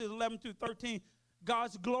11 through 13,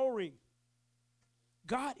 God's glory.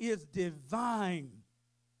 God is divine.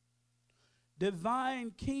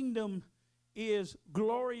 Divine kingdom is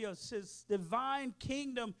glorious. His divine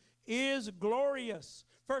kingdom is glorious.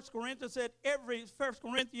 1 Corinthians said, 1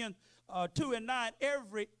 Corinthians 2 and 9,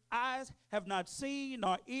 every eyes have not seen,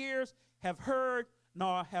 nor ears have heard,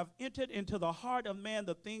 nor have entered into the heart of man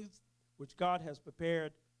the things which God has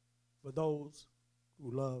prepared for those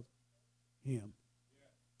who love him.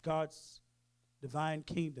 God's divine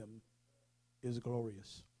kingdom is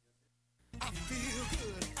glorious.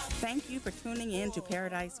 Thank you for tuning in to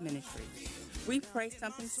Paradise Ministry. We pray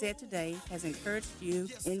something said today has encouraged you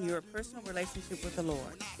in your personal relationship with the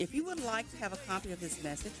Lord. If you would like to have a copy of this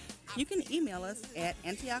message, you can email us at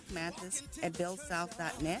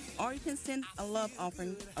antiochmathis@bellsouth.net, or you can send a love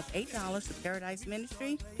offering of $8 to Paradise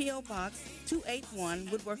Ministry, P.O. Box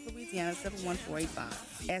 281, Woodworth, Louisiana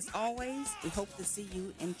 71485. As always, we hope to see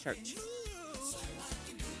you in church.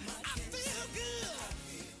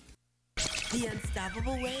 The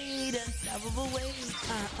unstoppable weight, unstoppable weight.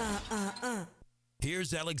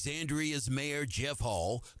 Here's Alexandria's Mayor Jeff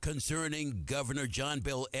Hall concerning Governor John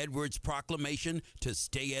Bel Edwards' proclamation to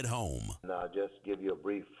stay at home. And I'll just give you a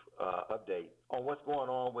brief update on what's going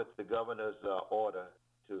on with the governor's order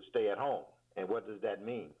to stay at home. And what does that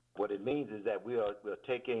mean? What it means is that we're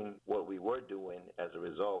taking what we were doing as a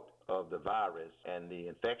result of the virus and the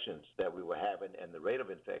infections that we were having and the rate of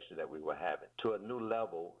infection that we were having to a new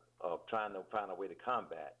level of trying to find a way to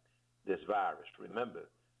combat this virus. Remember,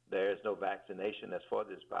 there is no vaccination that's for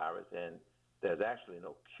this virus, and there's actually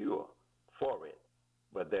no cure for it.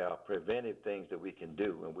 But there are preventive things that we can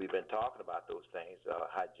do, and we've been talking about those things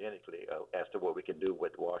hygienically as to what we can do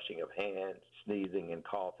with washing of hands, sneezing, and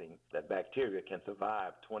coughing. That bacteria can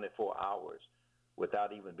survive 24 hours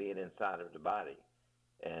without even being inside of the body.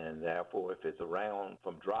 And therefore, if it's around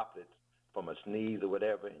from droplets, from a sneeze or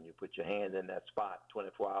whatever, and you put your hand in that spot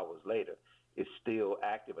 24 hours later, it's still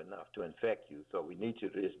active enough to infect you. So we need to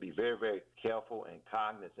just be very, very careful and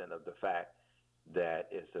cognizant of the fact that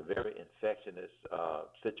it's a very infectious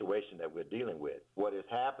situation that we're dealing with. What has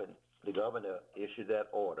happened, the governor issued that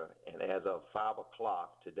order, and as of 5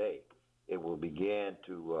 o'clock today, it will begin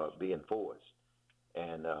to be enforced.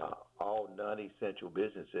 And all non-essential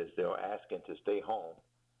businesses, they're asking to stay home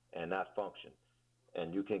and not function.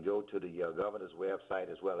 And you can go to the governor's website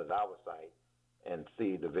as well as our site and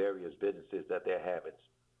see the various businesses that they're having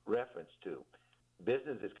reference to.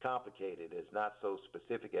 Business is complicated. It's not so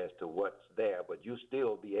specific as to what's there, but you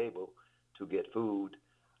still be able to get food,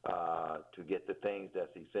 to get the things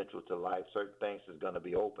that's essential to life. Certain things is going to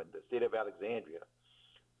be open. The city of Alexandria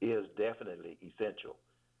is definitely essential.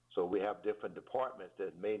 So we have different departments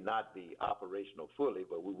that may not be operational fully,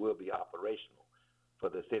 but we will be operational for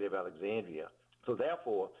the city of Alexandria. So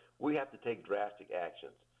therefore, we have to take drastic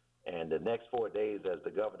actions. And the next 4 days, as the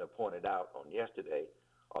governor pointed out on yesterday,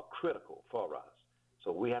 are critical for us.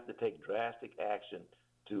 So we have to take drastic action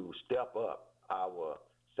to step up our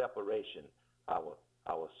separation, our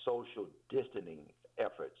social distancing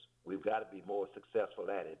efforts. We've got to be more successful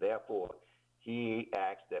at it. Therefore, he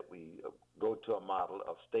asked that we go to a model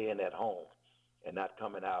of staying at home and not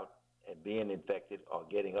coming out and being infected or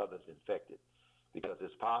getting others infected, because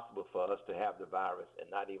it's possible for us to have the virus and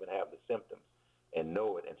not even have the symptoms and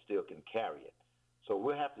know it and still can carry it. So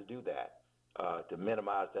we'll have to do that to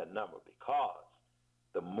minimize that number, because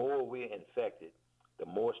the more we're infected, the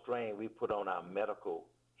more strain we put on our medical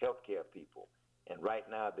healthcare people. And right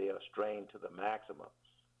now they are strained to the maximum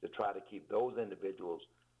to try to keep those individuals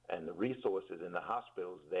and the resources in the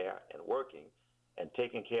hospitals there and working and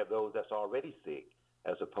taking care of those that's already sick,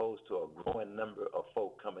 as opposed to a growing number of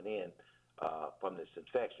folk coming in from this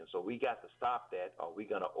infection. So we got to stop that, or we're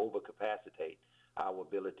going to overcapacitate our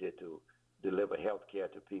ability to deliver health care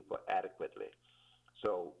to people adequately.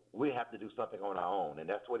 So we have to do something on our own, and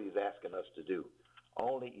that's what he's asking us to do.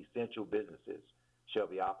 Only essential businesses shall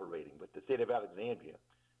be operating. But the city of Alexandria,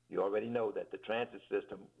 you already know that the transit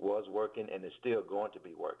system was working and is still going to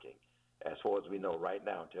be working, as far as we know right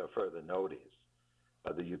now, until further notice.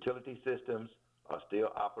 The utility systems are still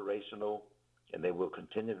operational, and they will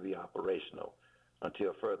continue to be operational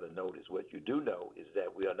until further notice. What you do know is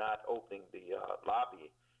that we are not opening the lobby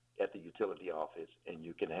at the utility office, and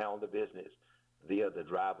you can handle the business via the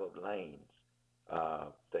drive-up lanes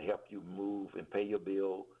to help you move and pay your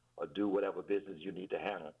bill or do whatever business you need to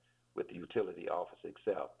handle with the utility office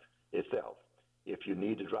itself. If you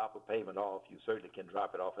need to drop a payment off, you certainly can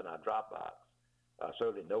drop it off in our drop box.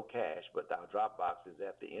 Certainly no cash, but our drop box is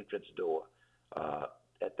at the entrance door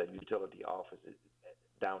at the utility office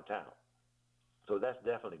downtown. So that's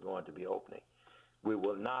definitely going to be opening. we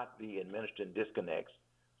will not be administering disconnects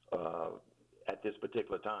at this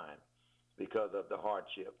particular time because of the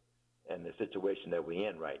hardship and the situation that we're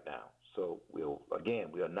in right now. So we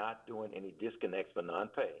are not doing any disconnects for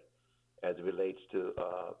non-pay as it relates to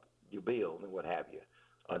your bill and what have you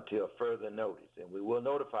until further notice. And we will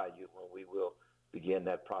notify you when we will begin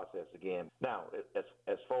that process again. Now,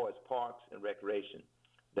 as far as parks and recreation,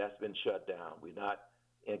 that's been shut down. We're not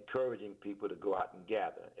encouraging people to go out and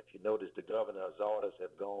gather. If you notice, the governor's orders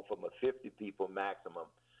have gone from a 50-people maximum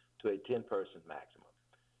to a 10-person maximum.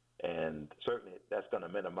 And certainly that's going to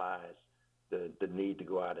minimize the need to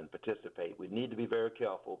go out and participate. We need to be very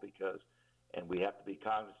careful and we have to be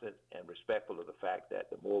cognizant and respectful of the fact that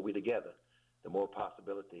the more we together, the more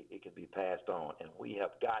possibility it can be passed on. And we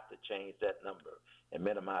have got to change that number and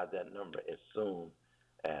minimize that number as soon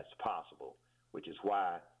as possible, which is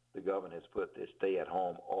why the governor has put this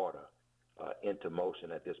stay-at-home order into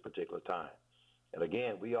motion at this particular time. And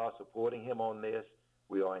again, we are supporting him on this.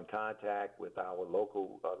 We are in contact with our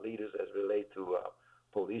local leaders as it relates to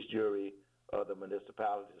police jury, other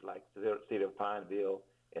municipalities like the city of Pineville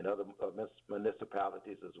and other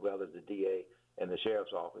municipalities, as well as the DA and the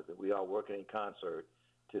sheriff's office. And we are working in concert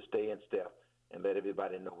to stay in step and let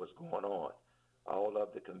everybody know what's going on. All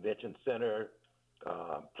of the convention center,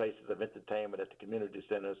 places of entertainment at the community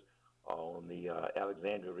centers on the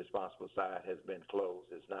Alexandria responsible side has been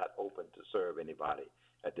closed. It's not open to serve anybody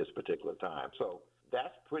at this particular time. So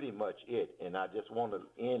that's pretty much it. And I just want to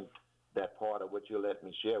end that part of what you let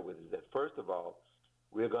me share with is that, first of all,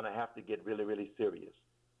 we're going to have to get really, really serious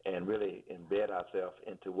and really embed ourselves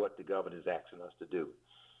into what the governor is asking us to do.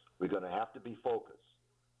 We're going to have to be focused.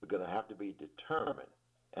 We're going to have to be determined.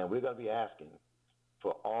 And we're going to be asking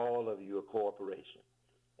for all of your cooperation.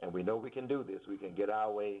 And we know we can do this. We can get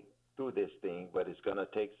our way through this thing, but it's going to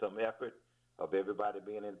take some effort of everybody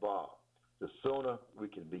being involved. The sooner we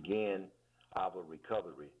can begin our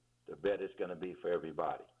recovery, the better it's going to be for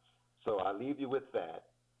everybody. So I leave you with that.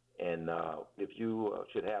 And if you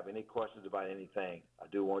should have any questions about anything, I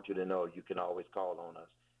do want you to know you can always call on us,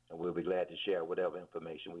 and we'll be glad to share whatever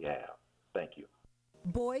information we have. Thank you.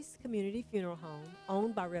 Boyce Community Funeral Home,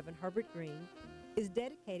 owned by Reverend Herbert Green, is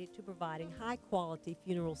dedicated to providing high-quality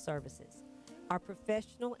funeral services. Our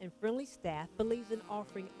professional and friendly staff believes in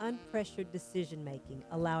offering unpressured decision-making,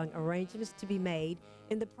 allowing arrangements to be made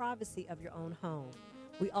in the privacy of your own home.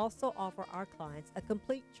 We also offer our clients a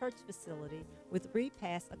complete church facility with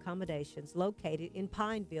repass accommodations located in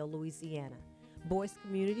Pineville, Louisiana. Boyce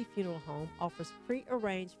Community Funeral Home offers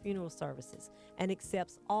pre-arranged funeral services and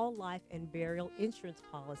accepts all life and burial insurance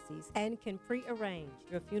policies and can pre-arrange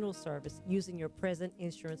your funeral service using your present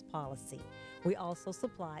insurance policy. We also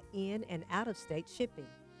supply in and out-of-state shipping.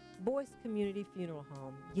 Boyce Community Funeral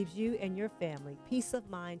Home gives you and your family peace of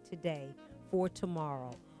mind today for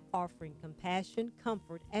tomorrow, offering compassion,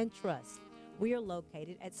 comfort, and trust. We are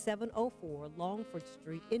located at 704 Longford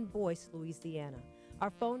Street in Boyce, Louisiana. Our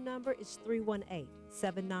phone number is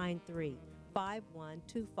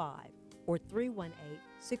 318-793-5125 or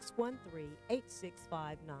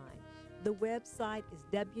 318-613-8659. The website is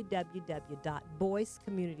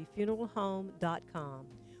www.boycecommunityfuneralhome.com.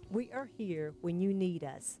 We are here when you need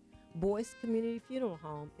us. Boyce Community Funeral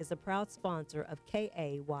Home is a proud sponsor of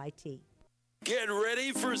KAYT. Get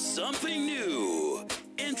ready for something new.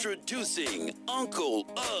 Introducing Uncle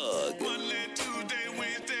Ugg. Monday, Tuesday,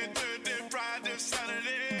 Wednesday, Thursday, Friday,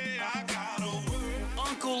 Saturday, I gotta work.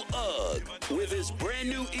 Uncle Ugg with his brand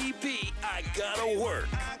new EP, I Gotta Work.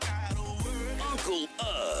 Uncle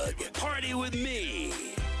Ugg, party with me.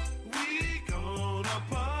 We gonna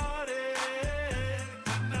party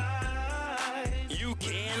tonight. You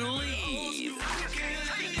can leave.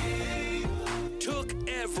 Took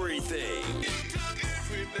everything.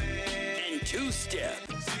 And two-step.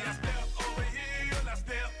 See, I step over here, I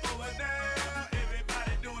step over there.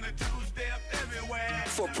 Everybody doing a two-step everywhere.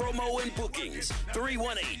 For promo and bookings,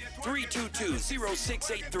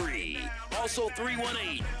 318-322-0683. Also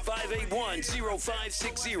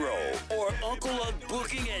 318-581-0560 or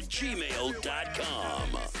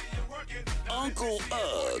uncleugbooking@gmail.com. Uncle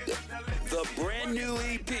Ugg, the brand new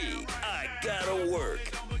EP, I Gotta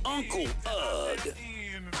Work. Uncle Ugg.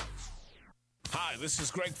 Hi, this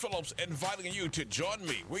is Greg Phillips inviting you to join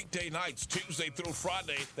me weekday nights, Tuesday through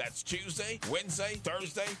Friday. That's Tuesday, Wednesday,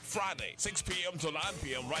 Thursday, Friday, 6 p.m. to 9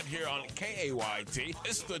 p.m. right here on KAYT.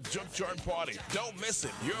 It's the Junkyard Party. Don't miss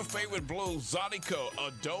it. Your favorite blues, Zydeco,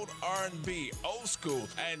 adult R&B, old school,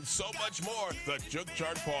 and so much more. The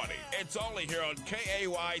Junkyard Party. It's only here on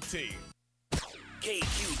KAYT.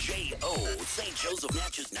 KQJO, St. Joseph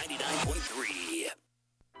Natchez 99.3.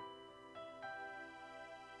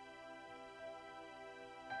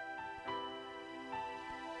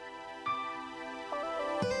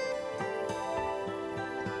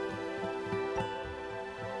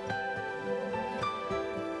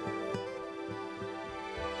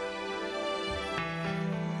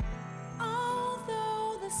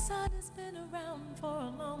 sun has been around for a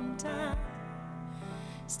long time,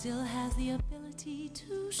 still has the ability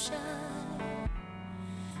to shine.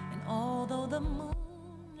 And although the moon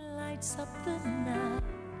lights up the night,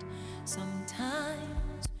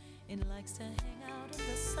 sometimes it likes to hang out in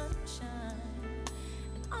the sunshine.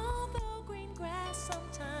 And although green grass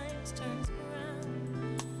sometimes turns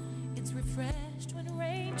brown, it's refreshed when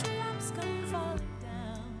raindrops come falling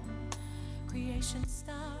down. Creation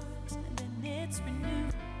starts and then it's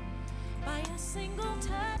renewed by a single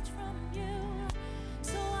touch from you.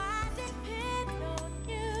 So I depend on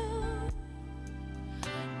you.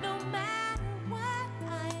 No matter what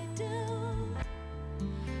I do,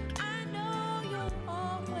 I know you'll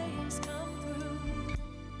always come through.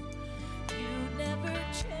 You never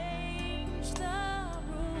change the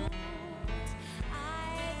rules.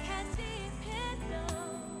 I can depend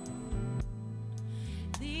on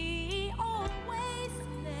the alwaysness.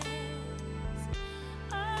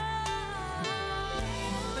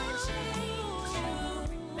 Never change,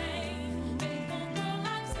 you remain faithful through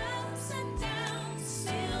life's ups and downs.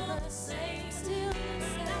 Still the same, still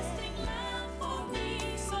everlasting love for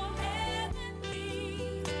me, so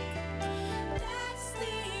heavenly. That's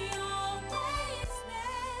the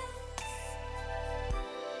alwaysness.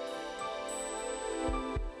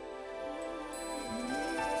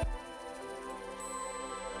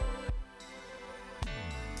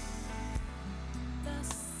 The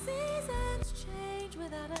seasons change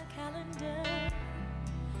without a calendar,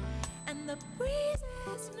 and the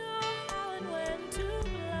breezes know how and when to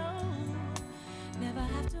blow. Never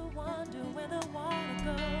have to wonder where the water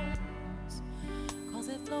goes, 'cause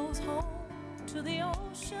it flows home to the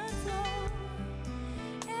ocean floor.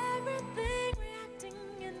 Everything reacting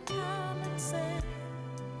in common sense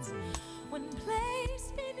when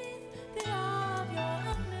placed beneath the awe of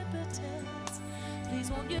your omnipotence. Please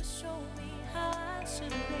won't you show me how I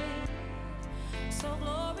should live, so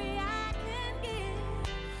glory I can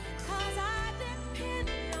give, 'cause I depend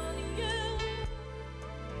on you.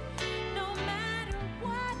 No matter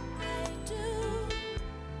what I do,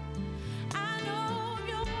 I know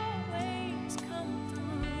you'll always come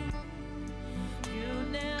through. You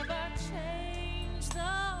never change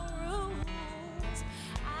the rules.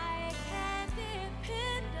 I can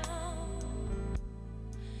depend on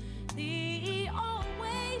the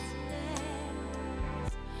alwaysness.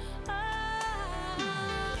 Never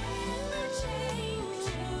change,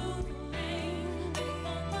 you remain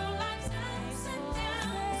faithful through life's ups and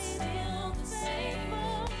downs. Still the same,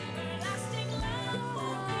 everlasting love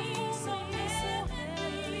for me, so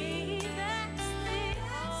heavenly. That's the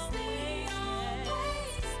alwaysness.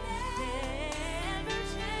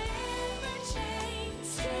 Never change,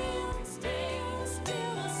 still stay,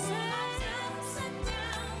 still the same. Ups and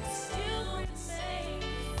downs, still the same.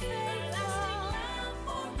 Everlasting love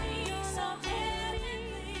for me, so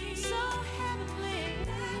heavenly, so heavenly.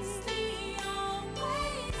 That's the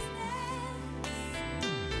alwaysness.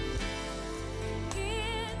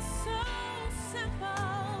 It's so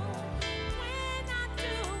simple when I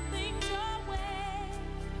do things your way.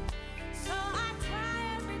 So I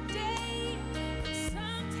try every day, but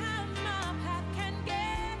sometimes my path can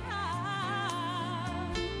get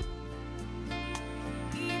hard.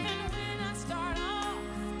 Even when I start off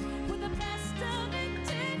with the best of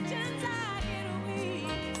intentions, I get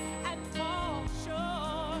weak and fall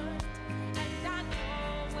short. And I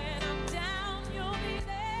know when I'm down, you'll be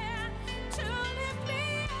there to lift me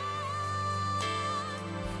up.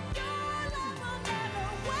 Your love will never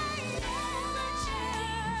wane. Never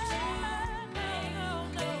change, you remain.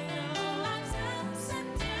 Life's ups and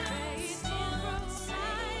downs, still the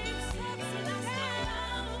same. Everlasting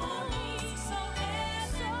love for me, so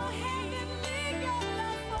heavenly. Your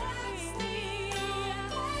love for me,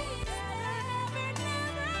 never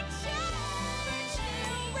change.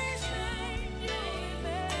 You remain.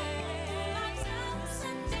 Life's ups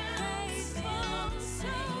and downs, still the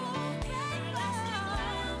same. Everlasting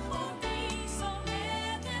love for me, so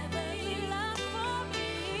heavenly. Love for me,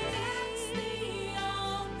 that's the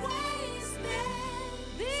alwaysness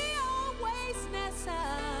of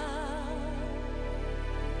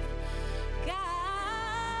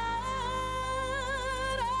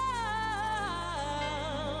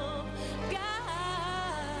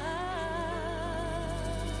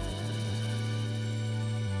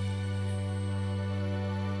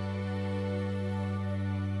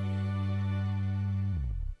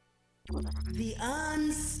The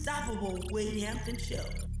Unstoppable Wade Hampton Show.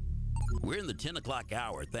 We're in the 10 o'clock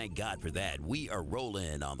hour. Thank God for that. We are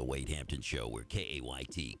rolling on the Wade Hampton Show. We're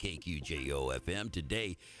KAYT, KQJO FM.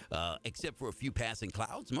 Today, except for a few passing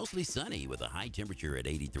clouds, mostly sunny with a high temperature at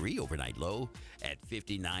 83, overnight low at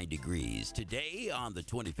 59 degrees. Today, on the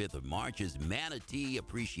 25th of March, is Manatee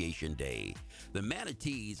Appreciation Day. The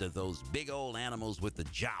manatees are those big old animals with the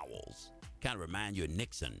jowls. Kind of remind you of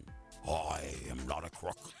Nixon. I am not a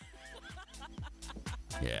crook.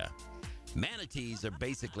 Yeah. Manatees are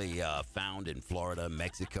basically found in Florida,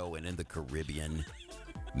 Mexico, and in the Caribbean.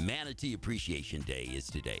 Manatee Appreciation Day is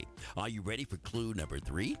today. Are you ready for clue number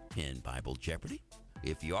 3 in Bible Jeopardy?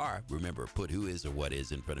 If you are, remember, put who is or what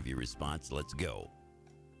is in front of your response. Let's go.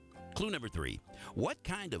 Clue number 3. What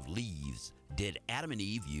kind of leaves did Adam and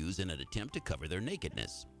Eve use in an attempt to cover their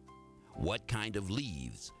nakedness? What kind of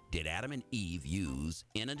leaves did Adam and Eve use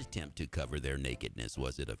in an attempt to cover their nakedness?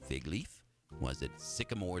 Was it a fig leaf? Was it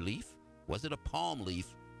sycamore leaf? Was it a palm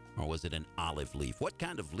leaf, or was it an olive leaf? What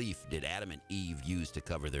kind of leaf did Adam and Eve use to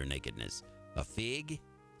cover their nakedness? A fig,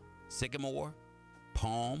 sycamore,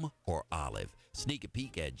 palm, or olive? Sneak a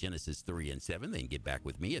peek at Genesis 3 and 7. Then get back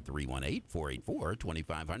with me at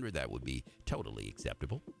 318-484-2500. That would be totally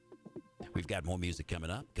acceptable. We've got more music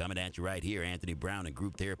coming up. Coming at you right here, Anthony Brown and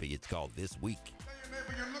Group Therapy. It's called This Week. Tell your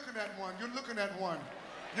neighbor, you're looking at one. You're looking at one.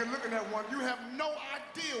 You're looking at one. You have no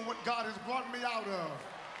idea what God has brought me out of.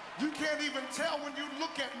 You can't even tell when you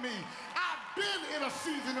look at me. I've been in a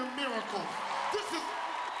season of miracles. This is...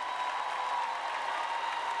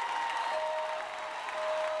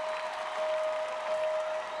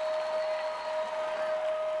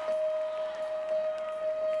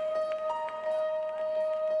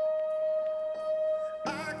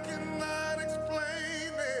 I cannot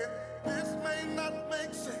explain it. This may not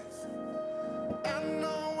make sense. I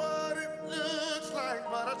know what it looks like,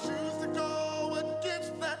 but I choose to go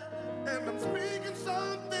against that. And I'm speaking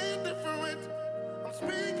something different. I'm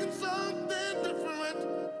speaking something different.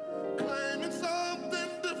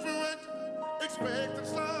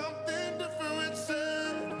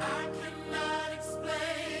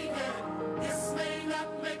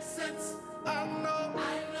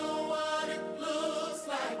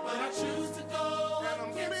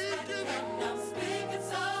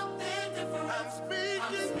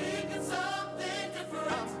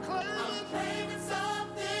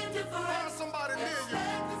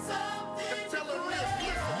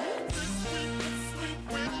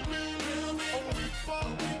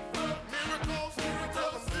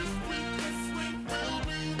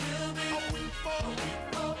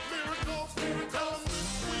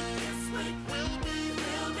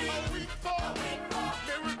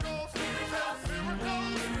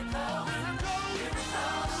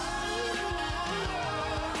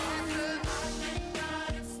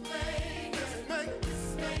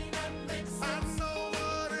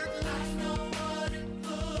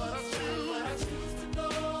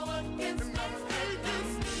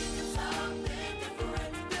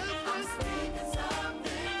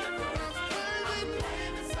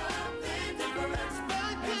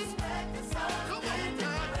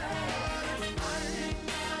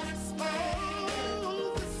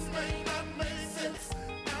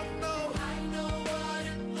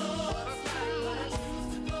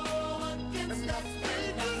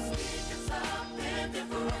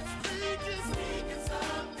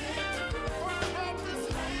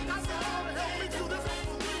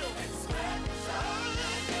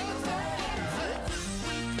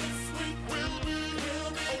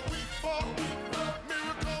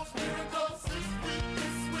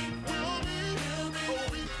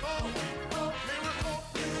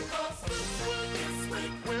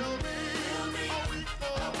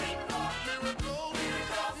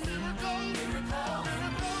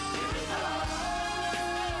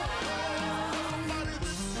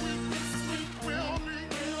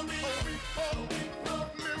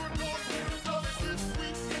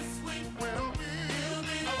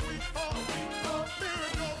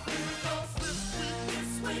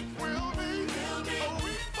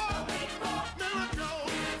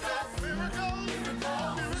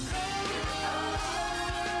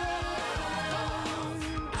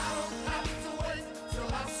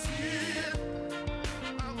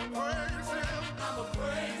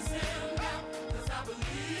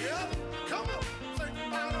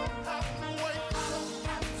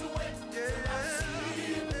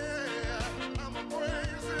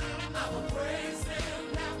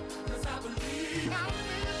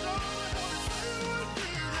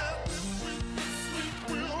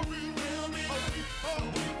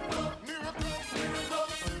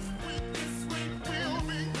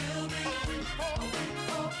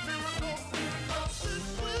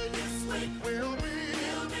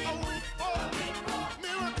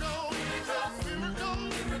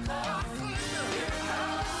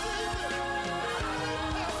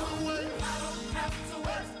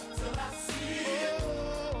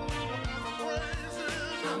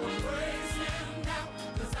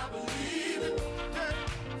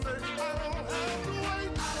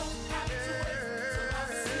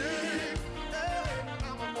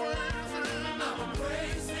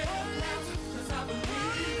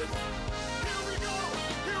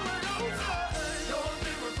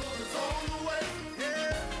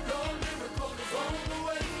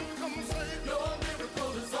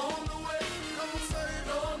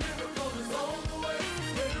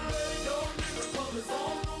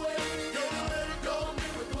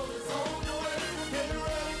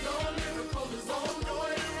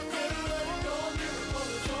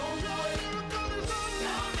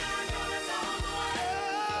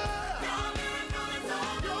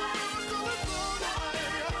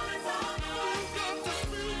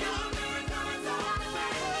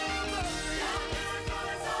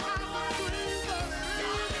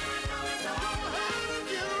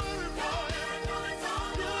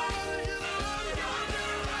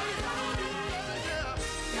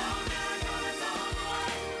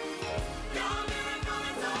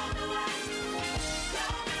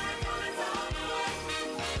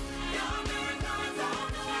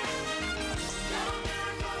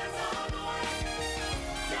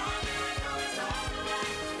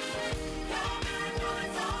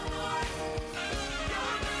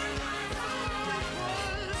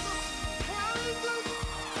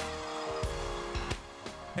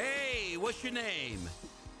 What's your name?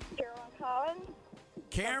 Carolyn Collins.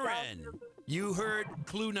 Karen. You heard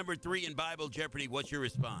clue number 3 in Bible Jeopardy. What's your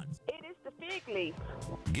response? It is the fig leaf.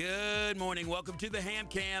 Good morning. Welcome to the Ham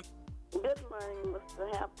Camp. Good morning,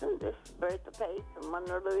 Mr. Hampton. This is Bertha Page from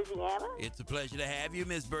Monroe, Louisiana. It's a pleasure to have you,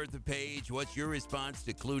 Miss Bertha Page. What's your response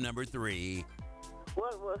to clue number 3?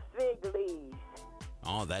 What was fig leaves?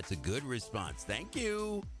 Oh, that's a good response. Thank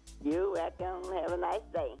you. You're welcome. Have a nice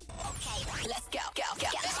day. Okay, let's go.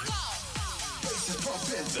 Let's go.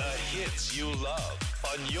 The hits you love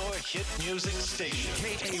on your hit music station.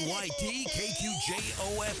 KAYT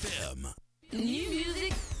KQJOFM. New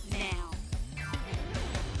music now.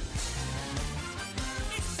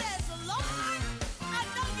 It says, Lord, I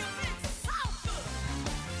know you've been so good.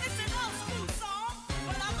 It's an old school song,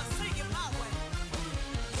 but I'ma sing it my way.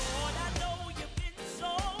 Lord, I know you've been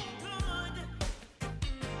so good.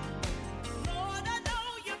 Lord, I know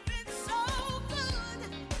you've been so good.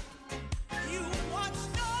 You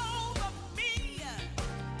watched over me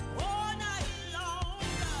all night long.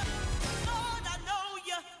 Lord, I know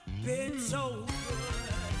you've been so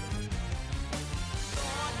good.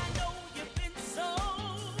 Lord, I know you've been so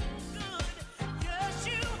good. Yes,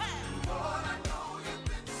 you have. Lord, I know you've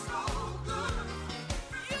been so good.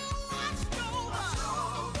 You watched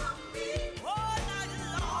over me all night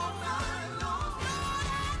long.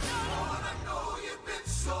 Lord, I know you've been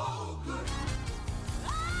so good.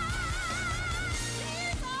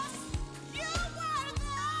 Jesus, you were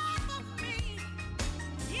there for me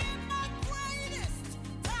in my greatest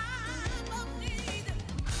time of need.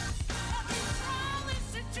 Every trial and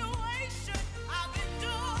situation I've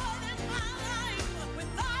endured in my life,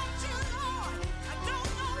 without you, Lord, I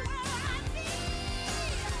don't know where I'd be.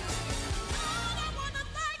 Lord, I want to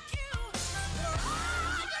thank you for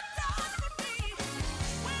all you done for me.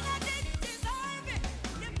 When I didn't deserve it,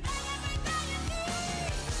 you made everything you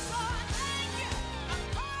need. So I thank you, I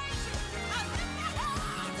praise you, I lift my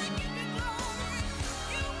hands and give you glory.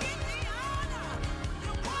 You get the honor,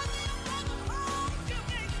 you're worthy of all the praise. You've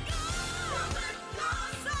been good,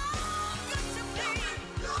 so good to me.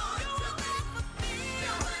 You were there for me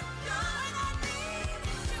when I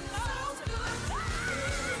needed you most. I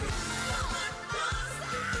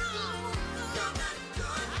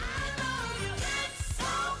know you've been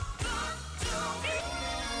so good to me.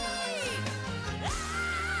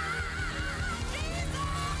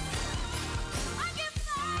 I give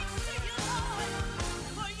thanks to you, Lord,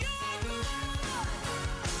 for your good.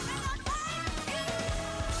 And I thank you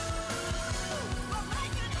for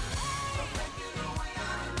making a way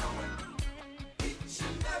out of no way. Each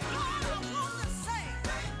and every Lord, I want to say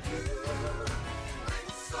thank you. Been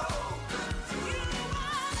so good to me. You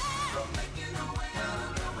are there for making a way out of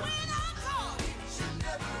no way. When I call each and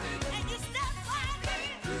every day, and you step by me,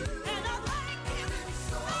 and I thank you.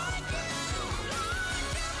 Thank you,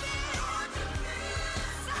 Lord, you've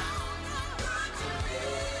been so good to me.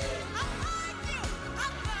 I thank you. I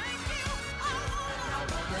thank you. I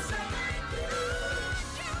wanna say thank you.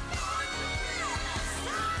 You've been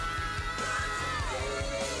so good to me.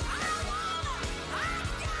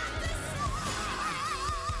 I've got to say thank you.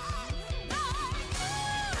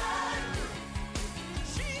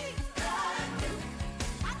 Jesus,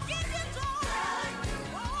 I give you glory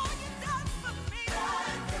for all you done for me.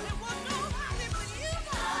 It was nobody but you,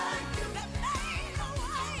 God, that made a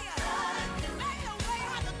way. You made a way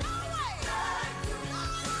out of no way.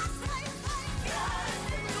 Lord, I say thank you.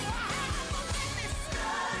 Do I have a witness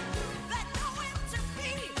that know him to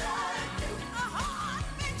be a heart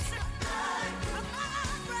fixer, a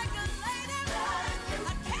mind regulator, a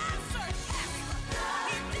cancer caster?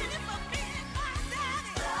 He did it for me and my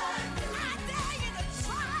daddy. I dare you to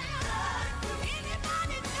try him.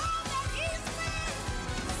 Anybody know that he's been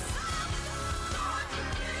so good to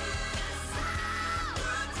me? So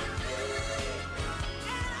good to me.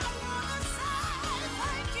 And I wanna say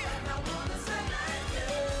thank you. I wanna say thank you.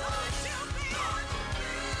 Lord, you've been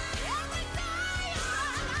every day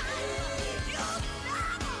of my life. You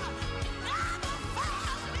never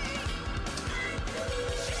failed me.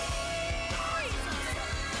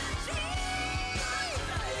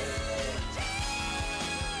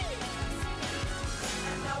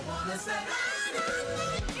 And I wanna say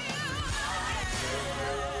thank you.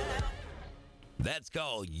 That's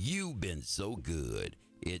called You've Been So Good.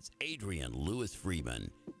 It's Adrian Lewis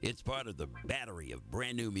Freeman. It's part of the battery of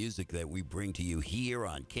brand new music that we bring to you here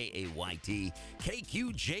on KAYT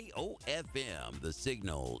KQJOFM. The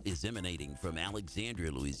signal is emanating from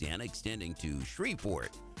Alexandria, Louisiana, extending to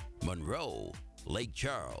Shreveport, Monroe, Lake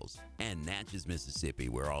Charles, and Natchez, Mississippi.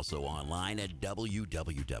 We're also online at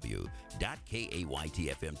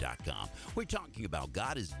www.kaytfm.com. We're talking about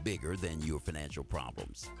God is bigger than your financial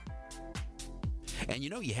problems. And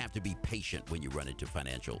you know you have to be patient when you run into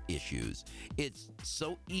financial issues. It's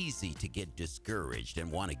so easy to get discouraged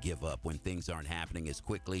and want to give up when things aren't happening as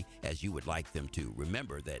quickly as you would like them to.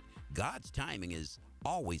 Remember that God's timing is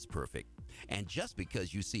always perfect. And just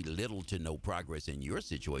because you see little to no progress in your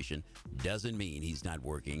situation doesn't mean he's not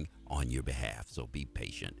working on your behalf. So be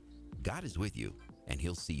patient. God is with you, and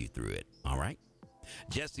he'll see you through it. All right?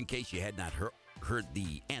 Just in case you had not heard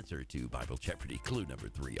the answer to Bible Jeopardy clue number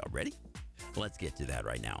 3 already, let's get to that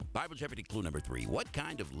right now. Bible Jeopardy clue number 3. What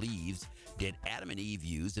kind of leaves did Adam and Eve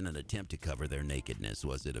use in an attempt to cover their nakedness?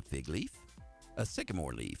 Was it a fig leaf, a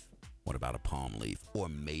sycamore leaf? What about a palm leaf? Or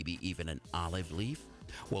maybe even an olive leaf?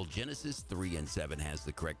 Well, Genesis 3:7 has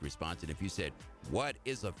the correct response. And if you said, what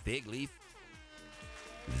is a fig leaf?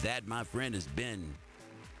 That, my friend, has been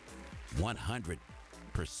 100%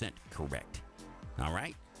 correct. All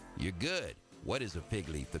right? You're good. What is a fig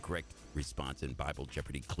leaf? The correct response in Bible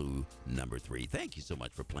Jeopardy clue number 3. Thank you so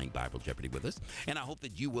much for playing Bible Jeopardy with us. And I hope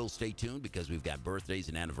that you will stay tuned because we've got birthdays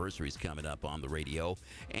and anniversaries coming up on the radio.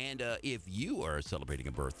 And if you are celebrating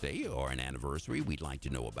a birthday or an anniversary, we'd like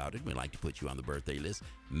to know about it. We'd like to put you on the birthday list.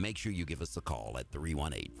 Make sure you give us a call at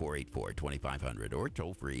 318-484-2500 or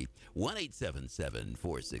toll free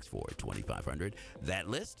 1-877-464-2500. That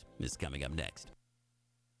list is coming up next.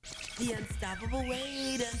 The unstoppable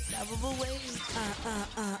weight, unstoppable weight.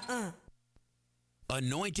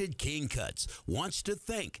 Anointed King Cuts wants to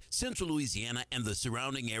thank Central Louisiana and the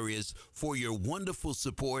surrounding areas for your wonderful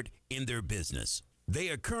support in their business. They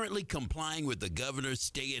are currently complying with the governor's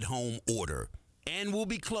stay-at-home order and will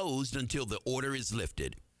be closed until the order is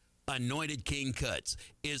lifted. Anointed King Cuts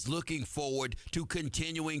is looking forward to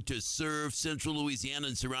continuing to serve Central Louisiana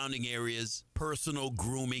and surrounding areas' personal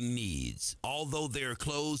grooming needs. Although they're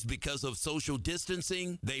closed because of social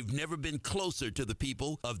distancing, they've never been closer to the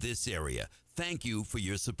people of this area. Thank you for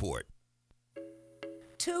your support.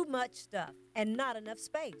 Too much stuff and not enough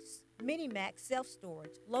space. Minimax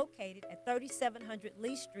Self-Storage, located at 3700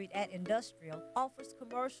 Lee Street at Industrial, offers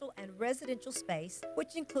commercial and residential space,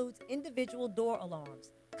 which includes individual door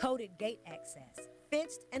alarms, coded gate access,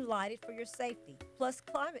 fenced and lighted for your safety, plus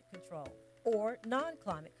climate control or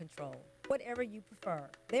non-climate control, whatever you prefer.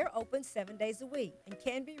 They're open 7 days a week and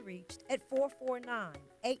can be reached at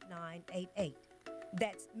 449-8988.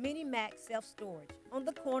 That's Minimax Self-Storage on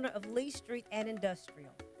the corner of Lee Street and Industrial.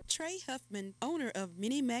 Trey Huffman, owner of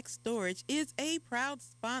Minimax Storage, is a proud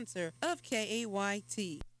sponsor of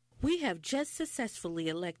KAYT. We have just successfully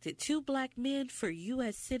elected 2 black men for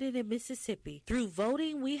U.S. Senate in Mississippi. Through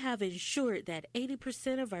voting, we have ensured that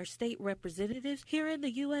 80% of our state representatives here in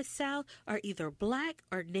the U.S. South are either black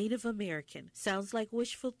or Native American. Sounds like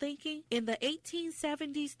wishful thinking? In the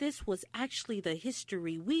 1870s, this was actually the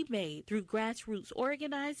history we made through grassroots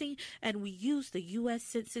organizing, and we used the U.S.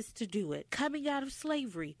 Census to do it. Coming out of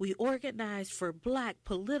slavery, we organized for black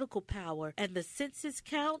political power, and the census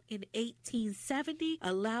count in 1870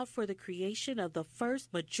 allowed for the creation of the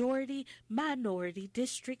first majority-minority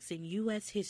districts in U.S. history.